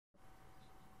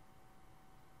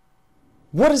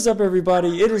What is up,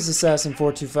 everybody? It is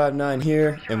Assassin4259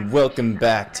 here, and welcome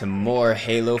back to more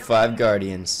Halo 5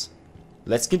 Guardians.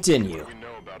 Let's continue. What do we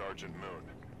know about Argent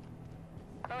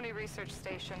Moon? Oni research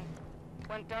station.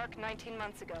 Went dark 19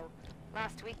 months ago.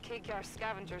 Last week, KKR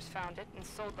scavengers found it and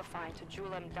sold the find to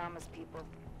Julem Dama's people.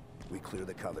 We clear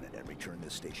the Covenant and return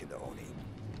this station to Oni.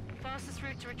 Fastest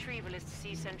route to retrieval is to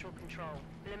seize central control.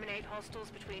 Eliminate hostiles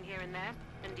between here and there,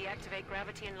 and deactivate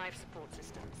gravity and life support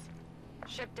systems.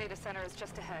 Ship data center is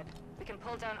just ahead. We can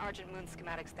pull down Argent Moon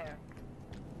schematics there.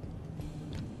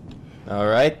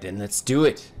 Alright, then let's do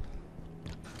it.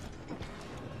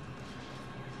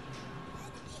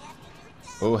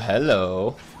 Oh,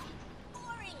 hello.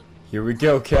 Here we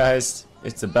go, guys.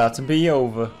 It's about to be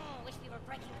over.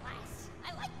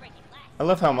 I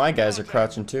love how my guys are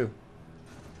crouching too.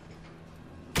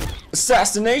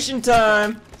 Assassination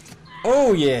time!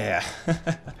 Oh yeah!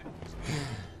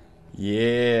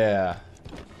 Yeah.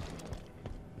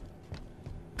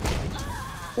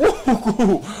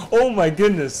 Ooh, oh my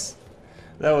goodness.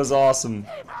 That was awesome.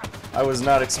 I was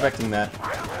not expecting that.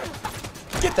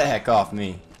 Get the heck off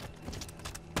me.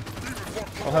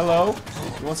 Oh, hello.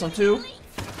 You want some too?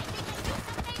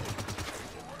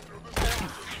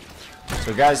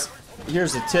 So guys,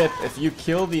 here's a tip. If you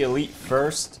kill the elite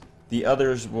first, the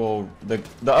others will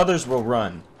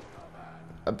run.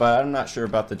 But I'm not sure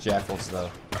about the jackals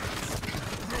though.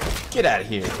 Get out of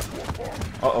here.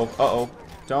 Uh-oh, uh-oh.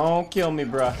 Don't kill me,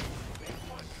 bruh.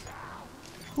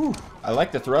 Whew. I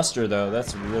like the thruster though.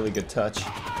 That's a really good touch.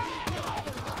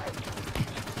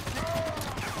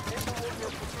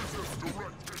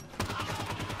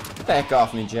 Get the heck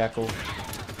off me, jackal.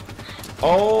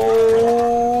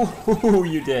 Oh,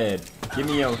 you dead. Give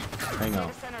me your... Hang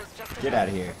on. Get out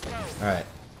of here. Alright.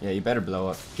 Yeah, you better blow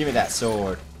up. Give me that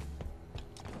sword.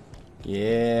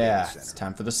 Yeah, it's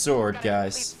time for the sword,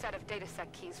 guys. Set of data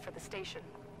set keys for the station.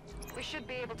 We should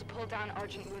be able to pull down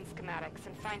Argent Moon schematics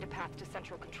and find a path to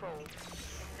central control.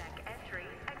 Entry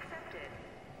accepted.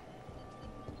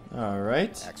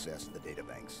 Alright. Access the data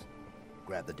banks.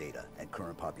 Grab the data and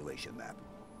current population map.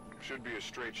 Should be a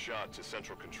straight shot to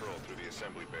central control through the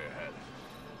assembly bay ahead.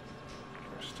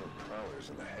 There's still prowlers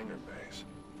in the hangar bays.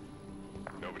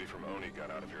 Nobody from Oni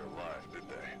got out of here alive, did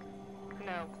they?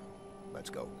 No. Let's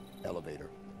go. Elevator.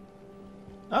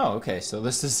 Oh, okay, so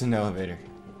this is an elevator.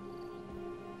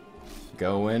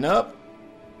 Going up.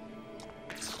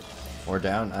 Or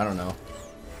down, I don't know.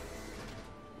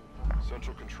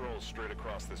 Central control straight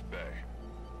across this bay.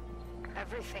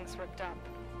 Everything's ripped up.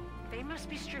 They must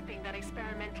be stripping that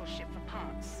experimental ship for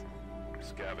parts.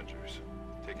 Scavengers,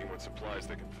 taking what supplies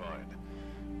they can find.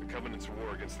 The Covenant's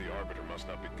war against the Arbiter must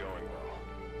not be going well.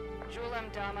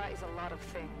 Julem Dama is a lot of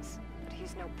things, but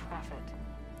he's no prophet.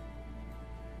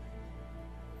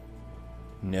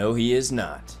 No, he is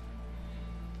not.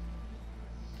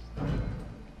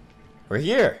 We're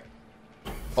here.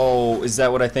 Oh, is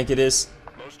that what I think it is?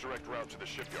 Most direct route to the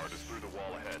shipyard is through the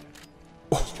wall ahead.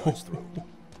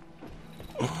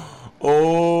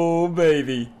 Oh,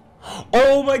 baby.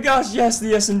 Oh my gosh, yes,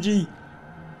 the SMG.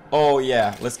 Oh,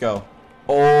 yeah, let's go.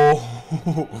 Oh.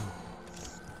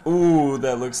 Ooh,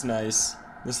 that looks nice.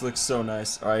 This looks so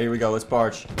nice. Alright, here we go, let's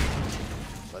barge.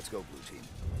 Let's go, blue team.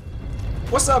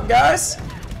 What's up, guys?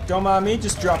 Don't mind me,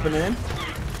 just dropping in.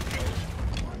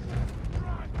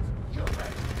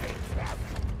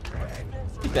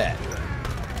 Get that.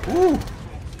 Ooh.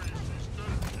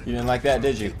 You didn't like that,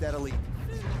 did you? Take that elite.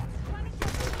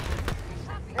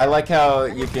 I like how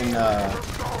you can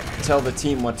tell the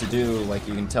team what to do. Like,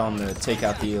 you can tell them to take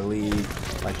out the elite,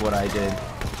 like what I did.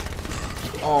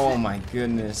 Oh my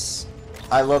goodness.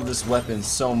 I love this weapon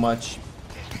so much.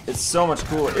 It's so much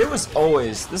cooler.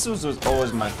 This was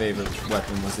always my favorite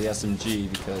weapon, was the SMG,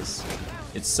 because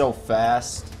it's so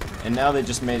fast. And now they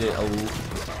just made it a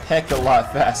heck of a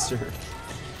lot faster.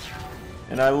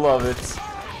 And I love it.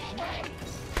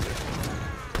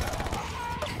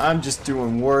 I'm just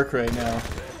doing work right now.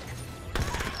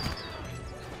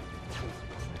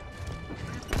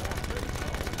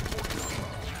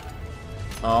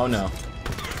 Oh no.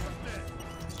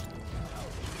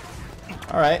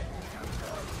 Alright.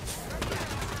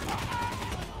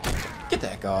 Get the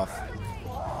heck off.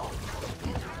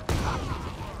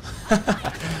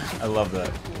 I love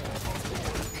that.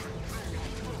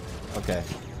 Okay.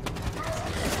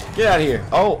 Get out of here.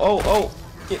 Oh, oh, oh.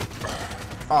 Get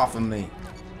off of me.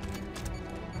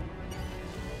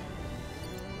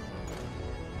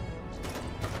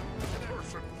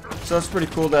 So it's pretty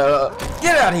cool to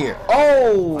get out of here.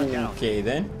 Oh, okay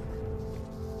then.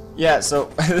 Yeah,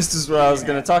 so this is what I was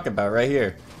gonna talk about right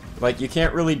here. Like, you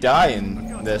can't really die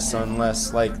in this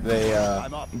unless, like, they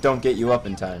don't get you up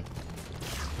in time.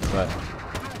 But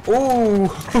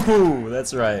ooh,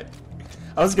 that's right.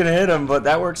 I was gonna hit him, but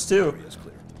that works too. Area is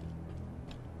clear.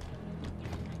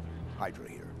 Hydra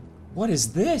here. What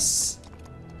is this?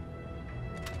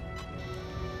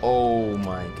 Oh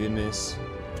my goodness.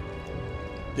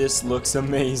 This looks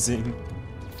amazing.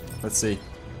 Let's see.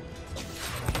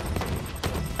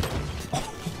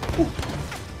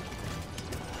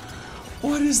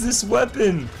 What is this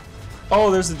weapon? Oh,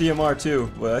 there's a DMR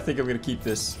too. Well, I think I'm gonna keep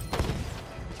this.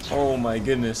 Oh my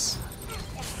goodness.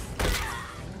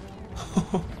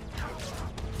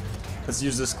 Let's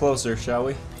use this closer, shall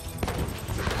we?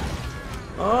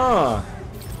 Ah.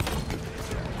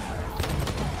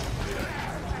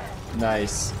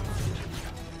 Nice.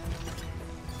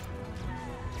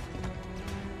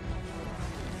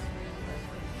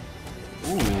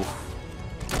 Ooh.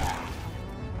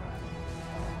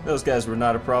 Those guys were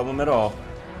not a problem at all.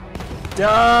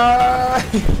 Die!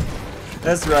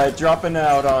 That's right, dropping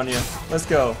out on you. Let's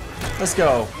go. Let's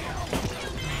go.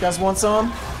 You guys want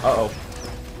some? Uh-oh.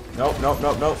 Nope, nope,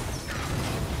 nope, nope.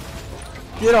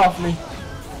 Get off me.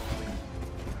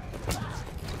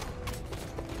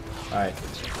 Alright.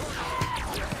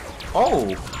 Oh!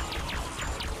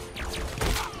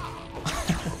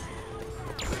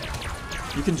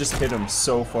 You can just hit him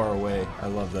so far away. I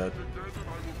love that.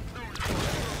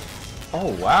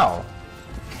 Oh, wow.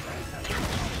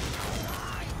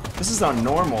 This is on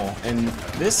normal, and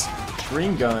this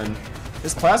green gun,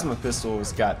 this plasma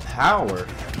pistol's got power.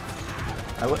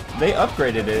 They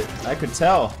upgraded it, I could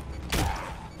tell.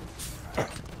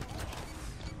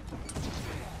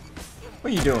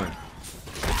 What are you doing?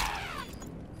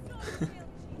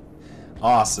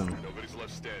 Awesome. Nobody's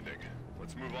left standing.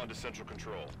 Let's move on to central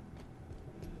control.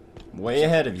 Way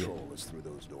ahead of you. Control is through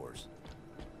those doors.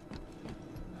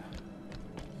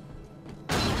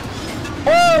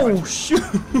 Oh, shoot!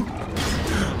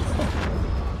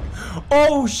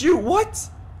 Oh, shoot, what?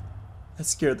 That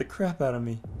scared the crap out of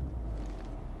me.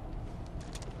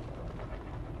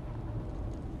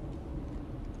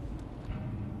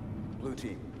 Blue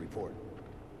team, report.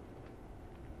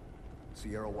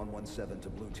 Sierra 117 to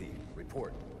blue team,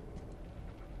 report.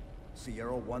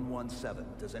 Sierra 117,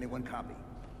 does anyone copy?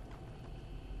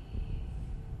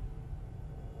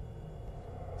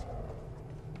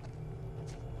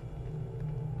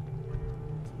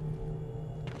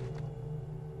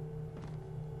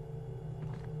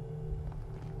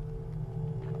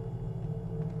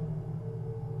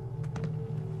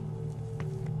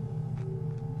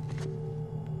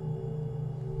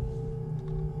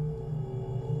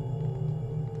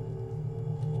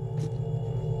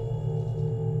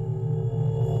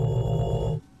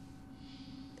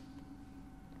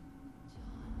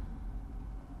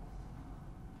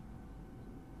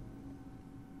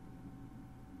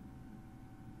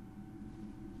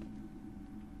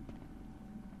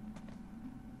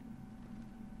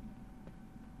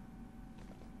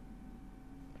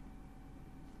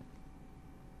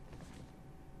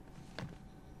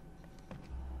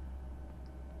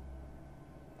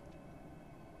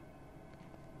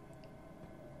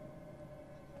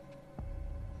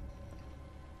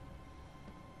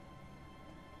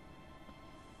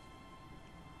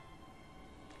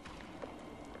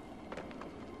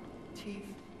 Chief.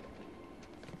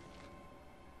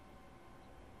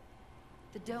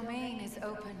 The domain is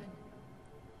open.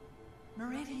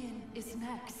 Meridian is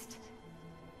next.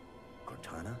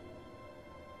 Cortana?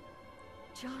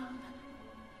 John,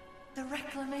 the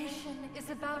reclamation is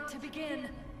about to begin.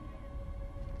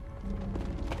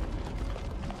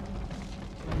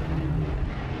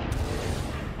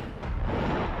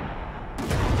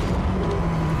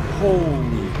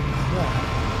 Holy crap.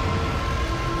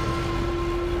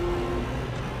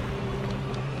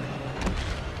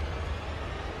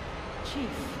 Chief,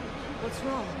 what's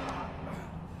wrong?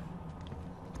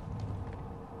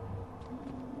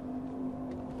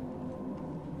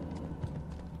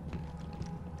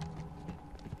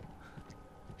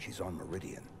 She's on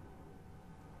Meridian.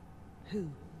 Who?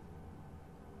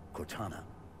 Cortana.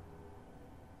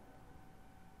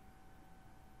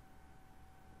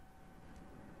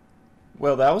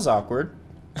 Well, that was awkward.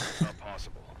 Not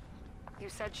possible. You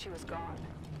said she was gone.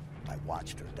 I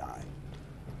watched her die.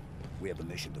 We have a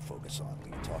mission to focus on. We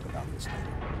can talk about this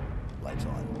later. Lights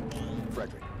on.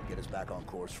 Frederick, get us back on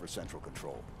course for central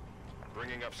control.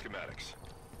 Bringing up schematics.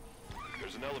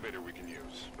 There's an elevator we can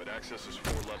use, but access is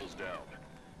 4 levels down.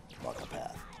 Mark the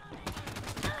path.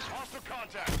 Hostile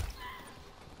contact!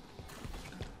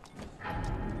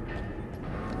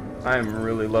 I am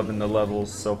really loving the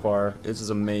levels so far. This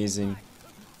is amazing.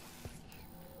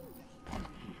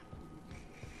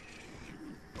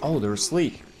 Oh, they're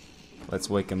asleep. Let's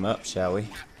wake them up, shall we?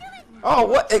 Oh,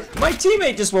 what? Hey, my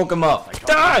teammate just woke him up.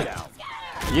 Die!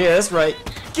 Yeah, that's right.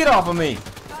 Get off of me.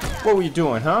 What were you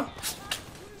doing, huh?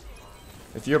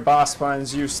 If your boss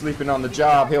finds you sleeping on the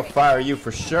job, he'll fire you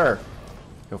for sure.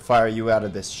 He'll fire you out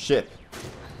of this ship.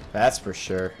 That's for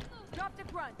sure.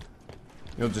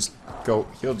 He'll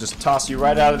just toss you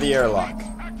right out of the airlock.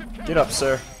 Get up,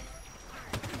 sir.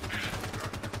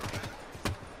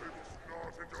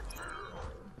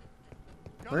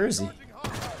 Where is he?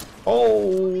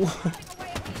 Oh.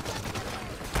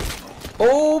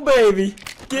 Oh, baby.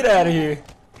 Get out of here.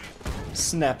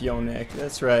 Snap your neck.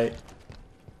 That's right.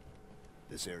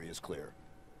 This area is clear.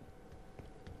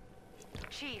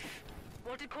 Chief,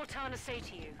 what did Cortana say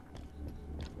to you?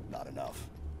 Not enough.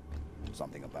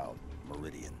 Something about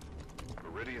Meridian.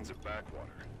 Meridian's a backwater.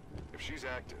 If she's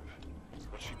active,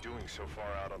 what's she doing so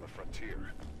far out on the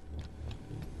frontier?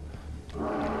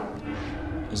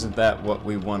 Isn't that what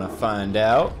we want to find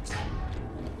out?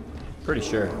 Pretty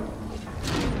sure.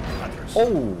 Hunters.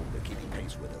 Oh! They're keeping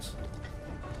pace with us.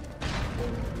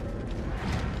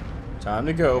 Time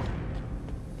to go.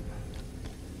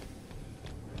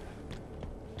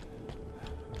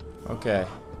 Okay.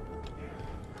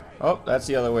 Oh, that's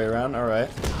the other way around. Alright.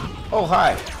 Oh,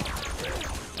 hi!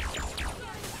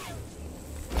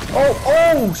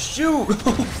 Oh, shoot!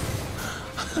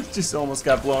 Just almost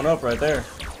got blown up right there.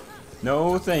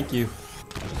 No, thank you.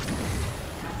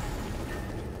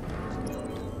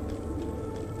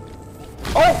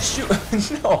 Oh,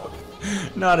 shoot! No!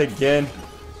 Not again.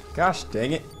 Gosh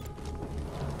dang it.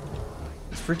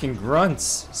 These freaking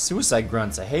grunts. Suicide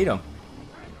grunts. I hate them.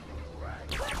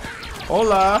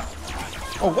 Hola!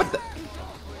 Oh, what the?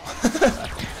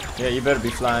 Yeah, you better be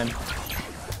flying.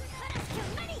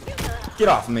 Get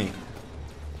off me.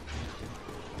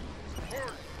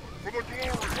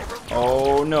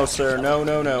 Oh, no, sir. No,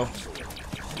 no, no.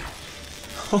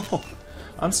 Oh,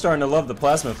 I'm starting to love the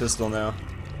plasma pistol now.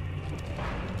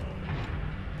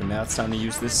 But now it's time to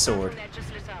use this sword.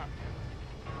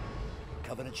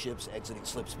 Covenant ships exiting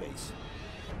slip space.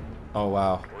 Oh,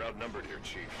 wow. We're outnumbered here,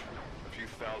 Chief. A few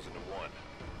thousand to one.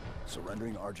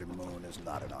 Surrendering Argent Moon is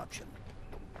not an option.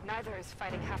 Neither is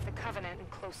fighting half the Covenant in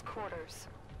close quarters.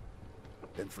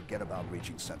 Then forget about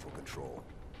reaching central control.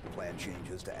 The plan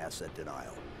changes to asset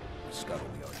denial. Scuttle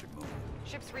the Argent Moon.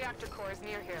 Ship's reactor core is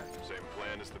near here. Same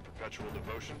plan as the perpetual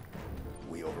devotion?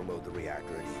 We overload the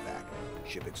reactor at evac.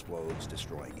 Ship explodes,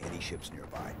 destroying any ships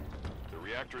nearby. The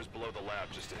reactor is below the lab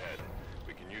just ahead.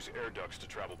 We can use air ducts to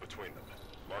travel between them.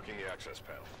 Marking the access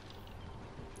panel.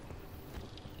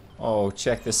 Oh,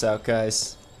 check this out,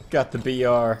 guys. Got the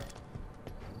BR.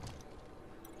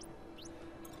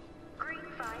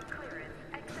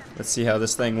 Let's see how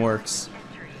this thing works.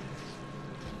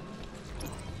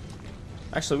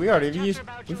 Actually, we've already used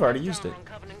it.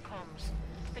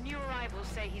 The new arrivals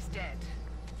say he's dead.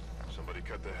 Somebody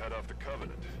cut the head off the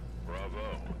Covenant.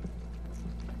 Bravo.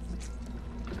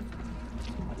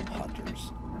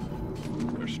 Hunters.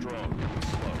 They're strong, but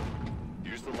slow.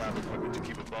 Use the lab equipment to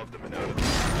keep above them and out of the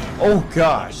Oh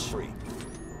gosh. Free.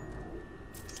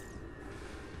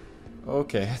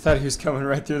 Okay, I thought he was coming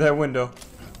right through that window.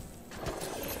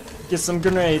 Get some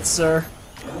grenades, sir.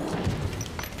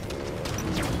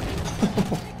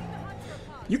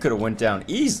 You could have went down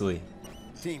easily.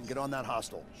 Team, get on that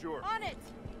hostile. Sure. On it!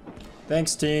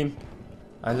 Thanks, team.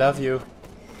 I love you.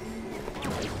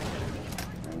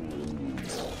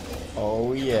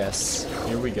 Oh yes.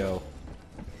 Here we go.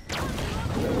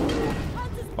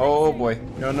 Oh boy.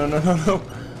 No, no, no, no, no.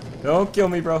 Don't kill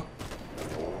me, bro.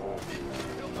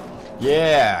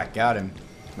 Yeah, got him.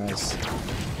 Nice.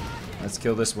 Let's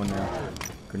kill this one now.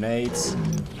 Grenades.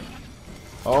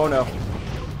 Oh no.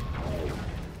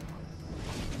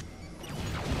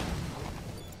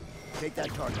 Take that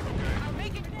target.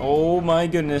 Oh my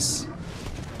goodness.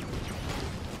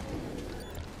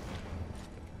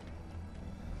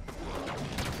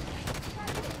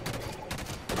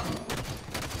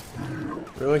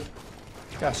 Really?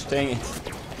 Gosh dang it.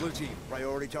 Blue team,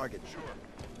 priority target. Sure.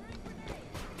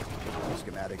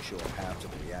 Schematics show a path to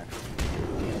the reactor.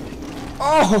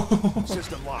 Oh!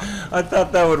 System locked. I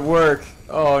thought that would work.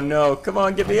 Oh no. Come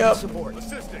on, get me up. Support.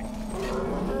 Assisting.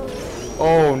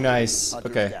 Oh, nice.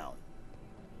 Hunters Okay. down.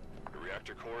 The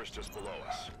reactor core is just below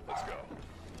us. Let's go.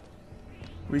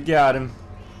 We got him.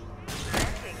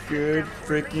 Good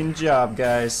freaking job,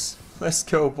 guys. Let's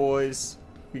go, boys.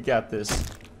 We got this.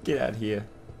 Get out of here.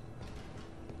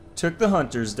 Took the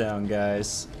hunters down,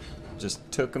 guys. Just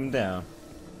took them down.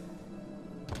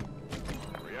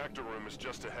 The reactor room is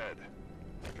just ahead.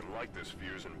 I can light this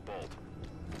fuse and bolt.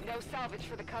 No salvage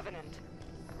for the Covenant.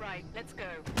 Right, let's go.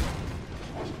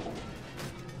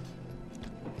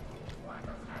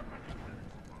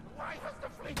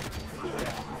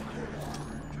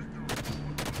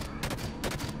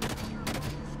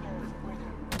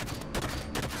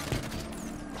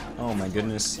 Oh my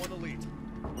goodness.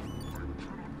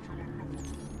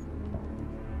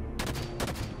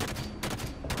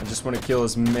 I just want to kill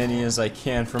as many as I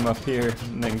can from up here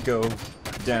and then go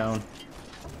down.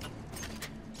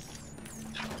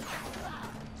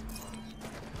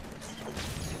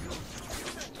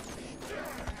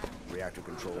 Reactor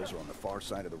controls are on the far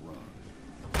side of the room.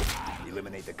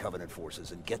 Eliminate the Covenant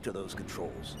forces and get to those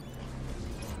controls.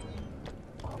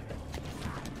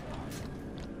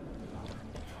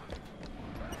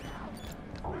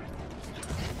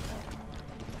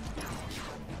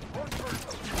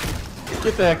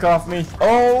 Get the heck off me.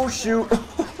 Oh, shoot.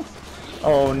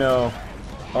 Oh, no.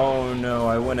 Oh, no.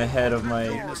 I went ahead of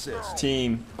my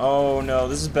team. Oh, no.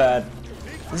 This is bad.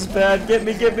 This is bad. Get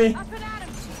me, get me.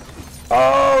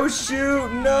 Oh,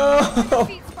 shoot. No.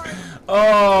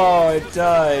 Oh, I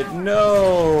died.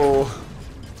 No.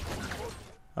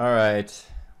 Alright.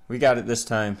 We got it this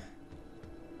time.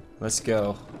 Let's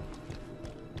go.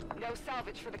 No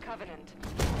salvage for the Covenant.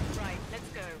 Right, let's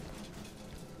go.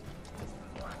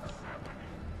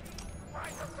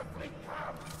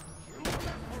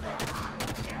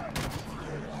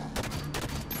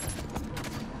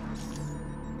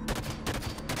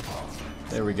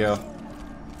 There we go.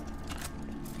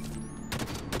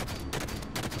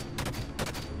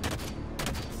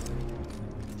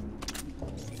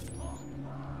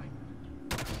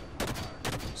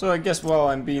 So I guess while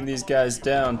I'm beating these guys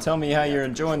down, tell me how you're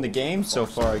enjoying the game so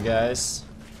far, guys.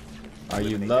 Are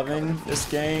you loving this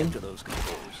game?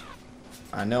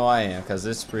 I know I am, because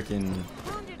it's freaking...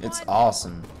 It's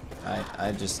awesome.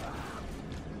 I just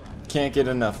can't get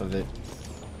enough of it.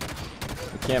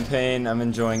 The campaign, I'm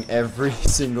enjoying every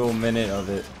single minute of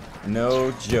it.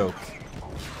 No joke.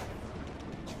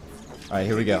 Alright,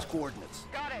 here we go. Got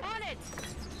it. On it.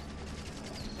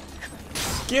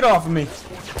 Get off of me!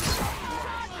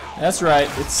 That's right,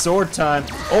 it's sword time.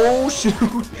 Oh, shoot!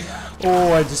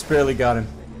 Oh, I just barely got him.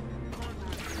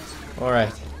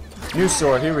 Alright. New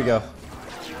sword, here we go.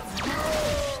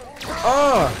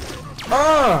 Oh!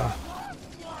 Oh!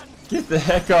 Get the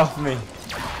heck off me.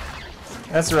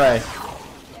 That's right.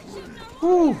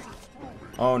 Whew.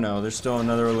 Oh no, there's still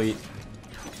another elite.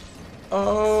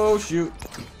 Oh, shoot.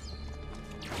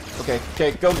 Okay,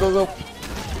 okay, go, go, go.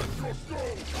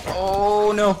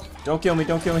 Oh no. Don't kill me,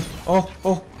 don't kill me. Oh,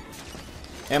 oh.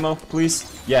 Ammo,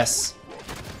 please. Yes.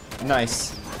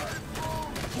 Nice.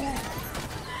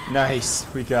 Nice.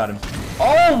 We got him.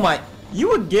 Oh my.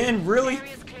 You again? Really?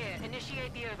 Area's clear.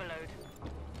 Initiate the overload.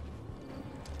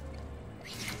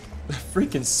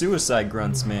 Freaking suicide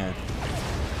grunts, man.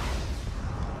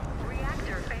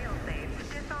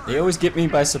 They always get me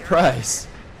by surprise.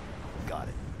 Got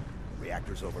it.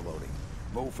 Reactor's overloading.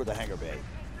 Move for the hangar bay.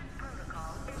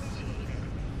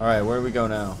 Alright, where do we go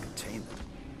now? Containment.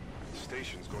 The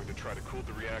station's going to try to cool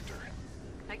the reactor.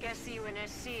 I guess the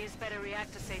UNSC is better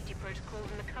reactor safety protocol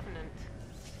than the Covenant.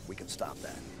 We can stop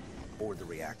that. Board the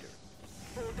reactor.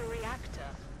 Board the reactor.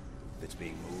 If it's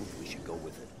being moved, we should go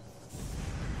with it.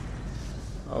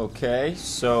 Okay,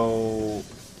 so...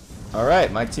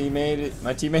 Alright, my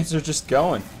teammates are just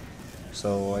going.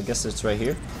 So I guess it's right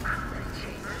here.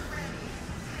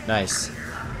 Nice.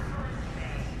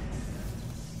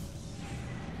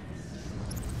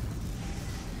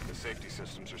 The safety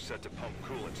systems are set to pump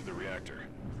coolant to the reactor.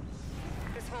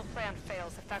 This whole plan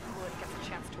fails if that coolant gets a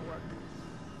chance to work.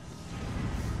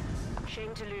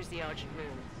 Shame to lose the Argent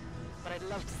Moon, but I'd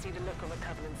love to see the look on the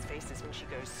Covenant's faces when she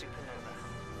goes supernova.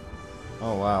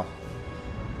 Oh wow.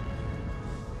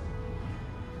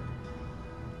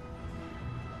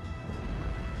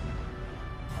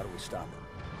 How do we stop it?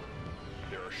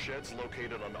 There are sheds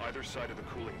located on either side of the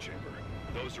cooling chamber.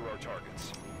 Those are our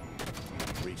targets.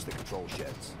 Reach the control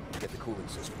sheds. Get the cooling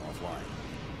system offline.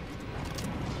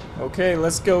 Okay,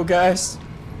 let's go, guys.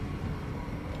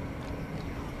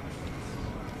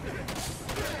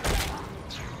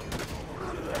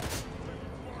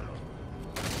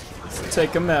 Let's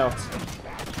take him out.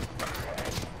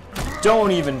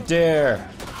 Don't even dare.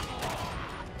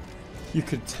 You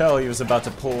could tell he was about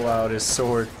to pull out his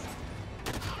sword.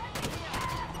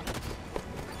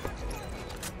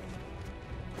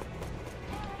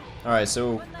 Alright,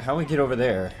 so how do we get over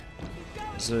there?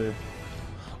 So,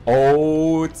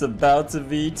 oh, it's about to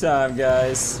be time,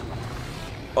 guys.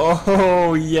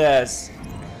 Oh, yes.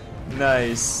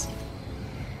 Nice.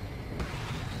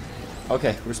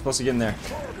 Okay, we're supposed to get in there.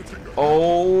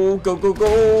 Oh, go, go,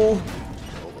 go.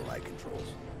 Override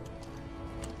controls.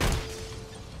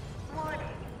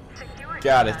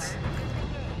 Got it.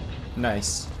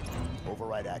 Nice.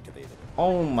 Override activated.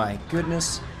 Oh my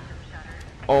goodness.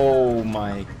 Oh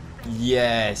my.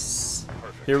 Yes.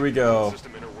 Perfect. Here we go.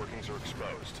 System inner workings are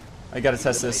exposed. I gotta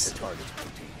test this.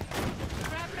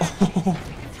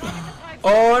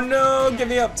 Oh no! Get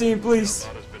me up, team, please.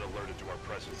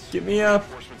 Get me up.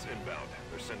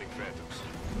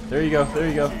 There you go. There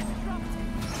you go.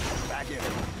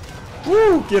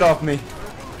 Woo! Get off me.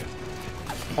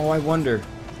 Oh, I wonder.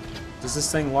 Does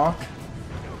this thing lock?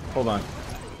 Hold on.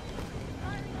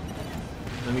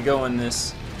 Let me go in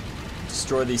this.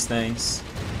 Destroy these things.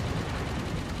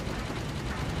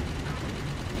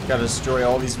 Gotta destroy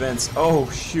all these vents. Oh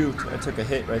shoot, I took a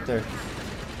hit right there.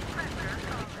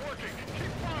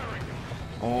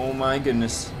 Oh my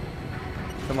goodness.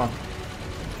 Come on.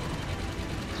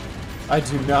 I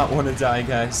do not want to die,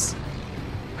 guys.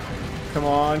 Come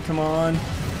on, come on.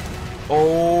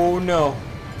 Oh no.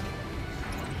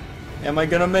 Am I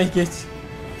gonna make it?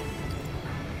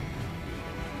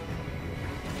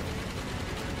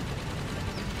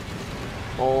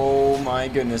 Oh my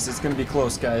goodness, it's gonna be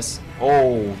close, guys.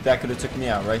 Oh, that could have took me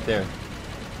out right there.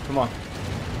 Come on.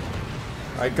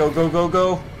 Alright, go, go, go,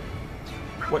 go.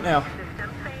 What now?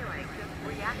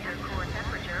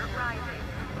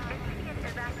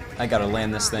 I gotta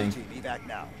land this thing.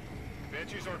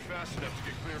 Banshees aren't fast enough to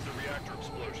get clear of the reactor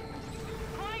explosion.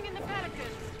 Calling in the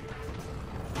Pelicans.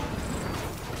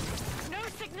 No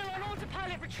signal on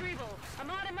autopilot retrieval.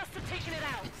 Armada must have taken it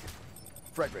out.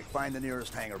 Frederick, find the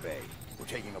nearest hangar bay. We're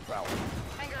taking a prowler.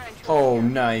 Hangar entry. Oh,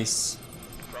 nice.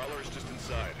 Prowler is just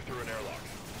inside, through an airlock.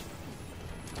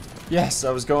 Yes,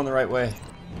 I was going the right way.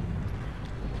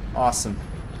 Awesome.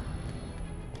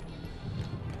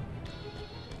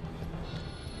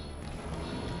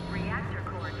 Reactor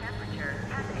core temperature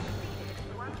has exceeded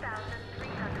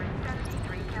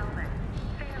 1,373 Kelvin.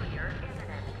 Failure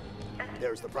imminent.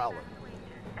 There's the prowler.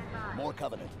 More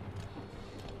Covenant.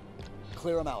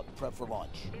 Clear them out. Prep for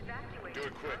launch. Do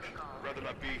it quick. I'd rather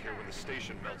not be here when the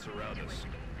station melts around us.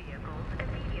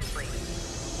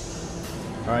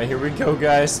 Alright, here we go,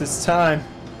 guys. It's time.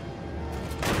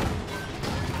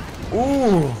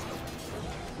 Ooh.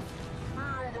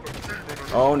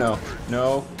 Oh no.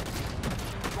 No.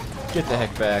 Get the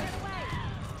heck back.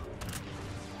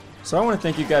 So I want to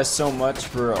thank you guys so much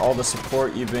for all the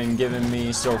support you've been giving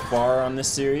me so far on this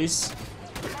series.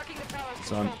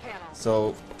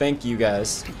 So thank you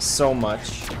guys so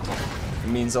much. It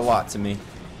means a lot to me.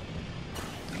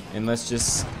 And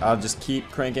I'll just keep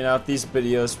cranking out these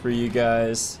videos for you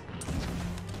guys.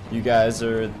 You guys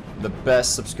are the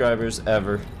best subscribers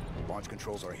ever. Launch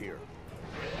controls are here.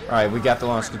 Alright, we got the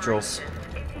launch controls.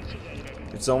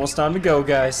 It's almost time to go,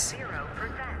 guys. Hold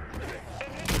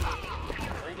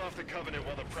off the Covenant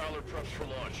while the Prowler preps for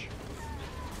launch.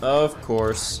 Of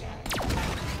course.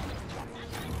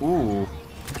 Ooh.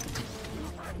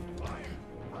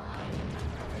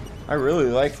 I really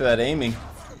liked that aiming.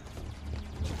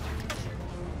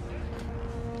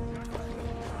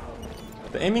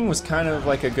 The aiming was kind of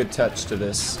like a good touch to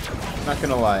this. Not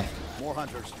gonna lie. More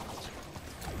hunters.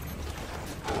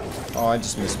 Oh, I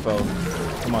just missed both.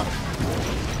 Come on.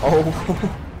 Oh.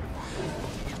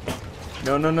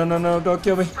 No, no, no, no, no, don't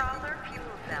kill me.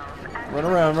 Run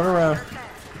around, run around.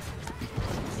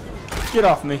 Get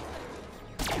off me.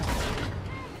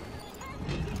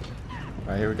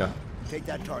 Alright, here we go. Take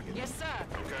that target. Yes, sir.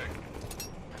 Okay.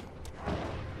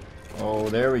 Oh,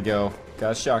 there we go.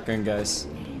 Got a shotgun, guys.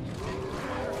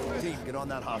 Team, get on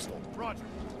that hostile. Roger.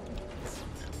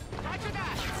 Roger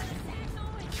that.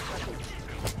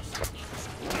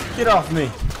 Get off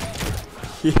me.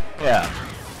 Yeah.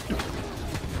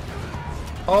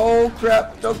 Oh,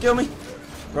 crap. Don't kill me.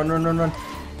 Run, run, run, run.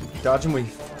 Dodge and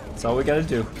weave. That's all we gotta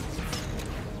do.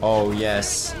 Oh,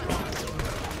 yes.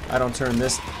 I don't turn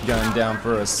this gun down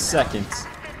for a second.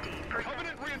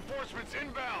 Covenant reinforcements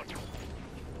inbound.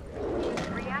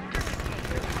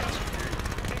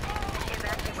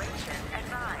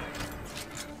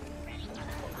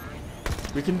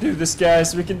 We can do this,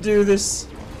 guys. We can do this.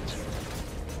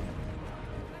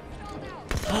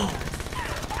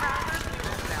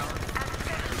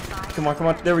 Come on, come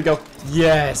on. There we go.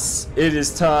 Yes, it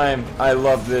is time. I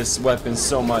love this weapon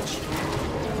so much.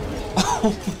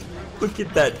 Oh, look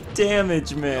at that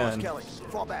damage, man. Kelly,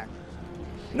 fall back.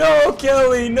 No,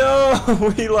 Kelly,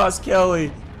 no. We lost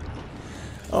Kelly.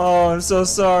 Oh, I'm so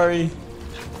sorry.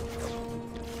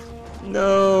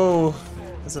 No.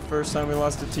 That's the first time we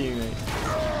lost a teammate.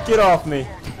 Get off me.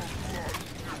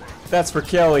 That's for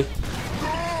Kelly.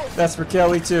 That's for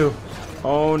Kelly, too.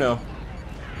 Oh, no.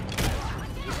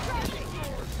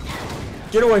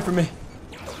 Get away from me.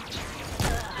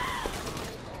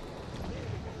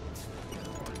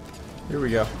 Here we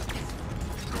go.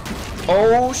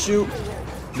 Oh, shoot.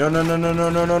 No, no, no, no, no,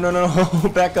 no, no, no, no.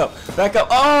 Back up. Back up.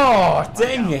 Oh,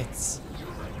 dang it.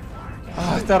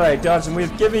 Oh, I thought thought I dodged and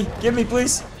weaved. Give me,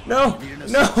 please. No,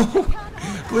 no,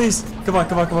 please. Come on,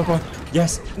 come on, come on, come on.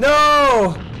 Yes.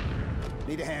 No.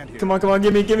 Need a hand here. Come on,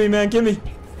 give me, man, give me.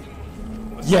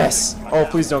 Yes. Oh,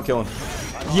 please don't kill him.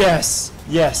 Yes,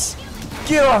 yes.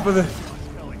 Get off of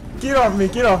it. Get off me,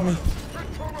 get off me.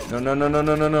 No, no, no, no,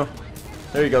 no, no, no.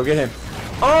 There you go, get him.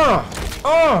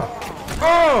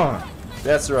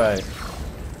 That's right.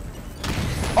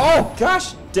 Oh,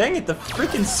 gosh, dang it, the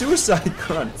freaking suicide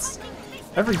grunts.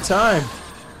 Every time.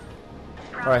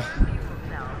 Alright.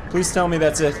 Please tell me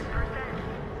that's it.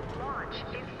 Launch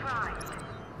is primed.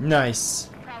 Nice.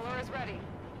 Prowler is ready.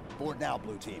 Board now,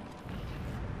 blue team.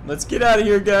 Let's get out of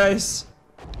here, guys.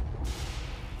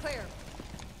 Clear.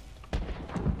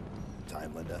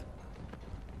 Time, Linda.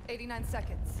 89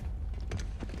 seconds.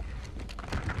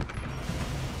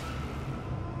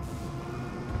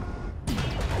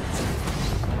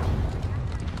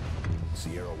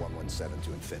 Sierra 117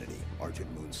 to Infinity. Argent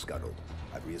Moon scuttled.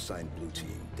 I've reassigned blue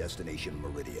team. Destination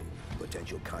Meridian.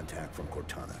 Potential contact from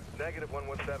Cortana. Negative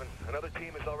 117. Another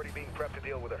team is already being prepped to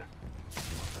deal with her.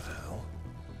 What the hell?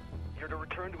 You're to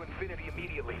return to Infinity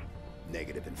immediately.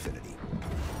 Negative Infinity.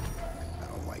 I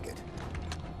don't like it.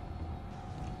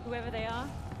 Whoever they are,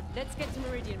 let's get to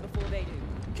Meridian before they do.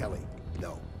 Kelly,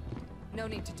 no. No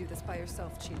need to do this by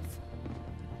yourself, Chief.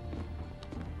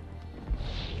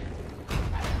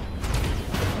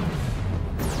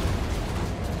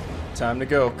 Time to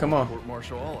go, come on. Court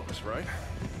martial all of us, right?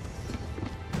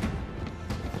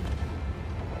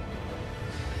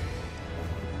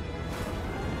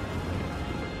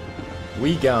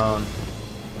 We gone.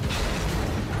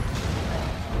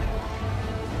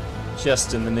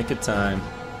 Just in the nick of time.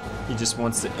 He just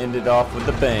wants to end it off with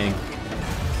a bang.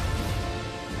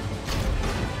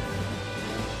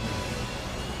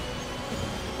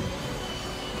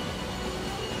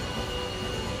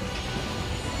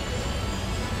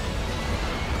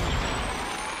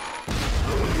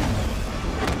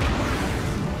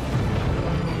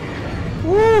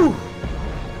 Woo!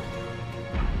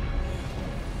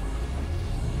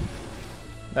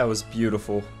 That was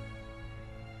beautiful.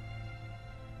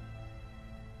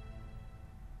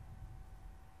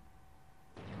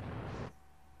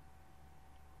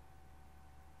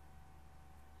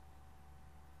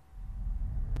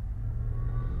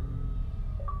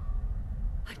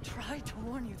 I tried to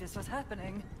warn you this was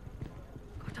happening.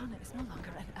 Cortana is no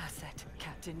longer an asset,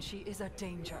 Captain. She is a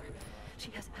danger.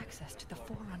 She has access to the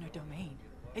Forerunner domain,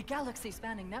 a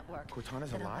galaxy-spanning network Cortana's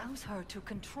that alive? allows her to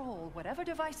control whatever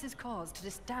devices caused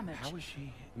this damage. How is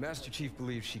she? Master Chief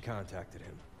believes she contacted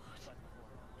him.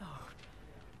 No,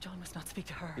 John must not speak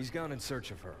to her. He's gone in search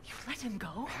of her. You let him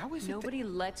go? How is it Nobody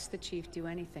lets the chief do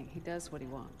anything. He does what he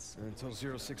wants. Until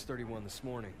 0631 this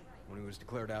morning, when he was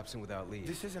declared absent without leave.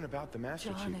 This isn't about the Master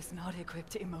John Chief. is not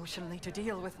equipped emotionally to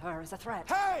deal with her as a threat.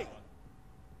 Hey!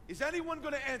 Is anyone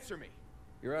gonna answer me?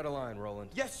 You're out of line, Roland.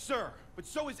 Yes, sir, but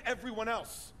so is everyone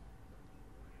else.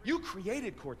 You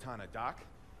created Cortana, Doc,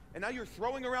 and now you're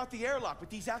throwing her out the airlock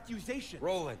with these accusations.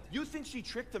 Roland. You think she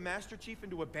tricked the Master Chief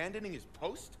into abandoning his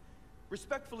post?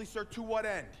 Respectfully, sir, to what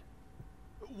end?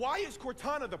 Why is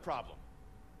Cortana the problem?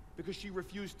 Because she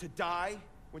refused to die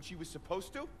when she was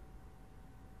supposed to?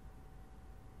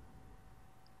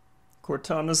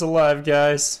 Cortana's alive,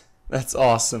 guys. That's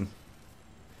awesome.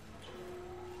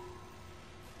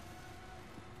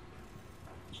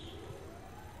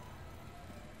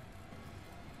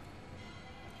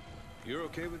 You're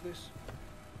okay with this?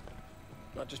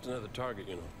 Not just another target,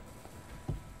 you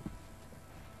know.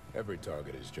 Every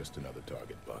target is just another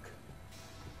target, Buck.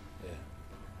 Yeah.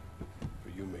 For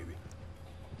you, maybe.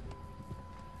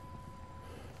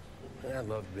 I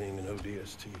love being an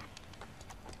ODST.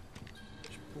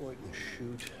 Just point and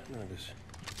shoot. None of this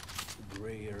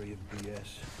gray area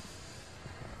BS.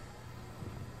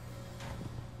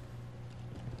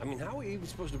 I mean, how are we even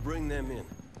supposed to bring them in?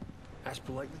 Ask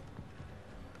politely?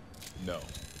 No.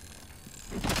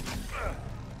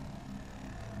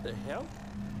 The hell?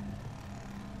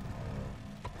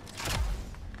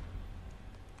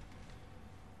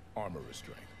 Armor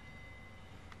restraint.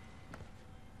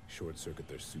 Short-circuit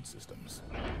their suit systems.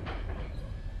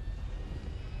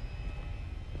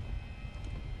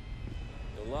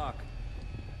 The Locke.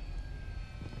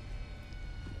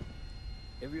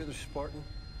 Every other Spartan,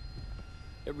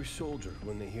 every soldier,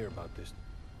 when they hear about this,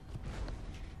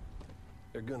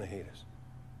 they're gonna hate us.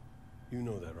 You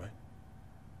know that, right?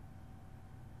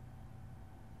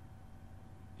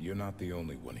 You're not the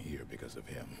only one here because of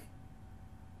him.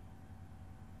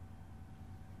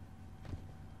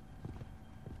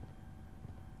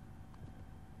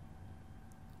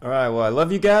 Alright, well, I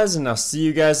love you guys, and I'll see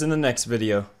you guys in the next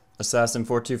video.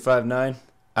 Assassin4259,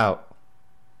 Out.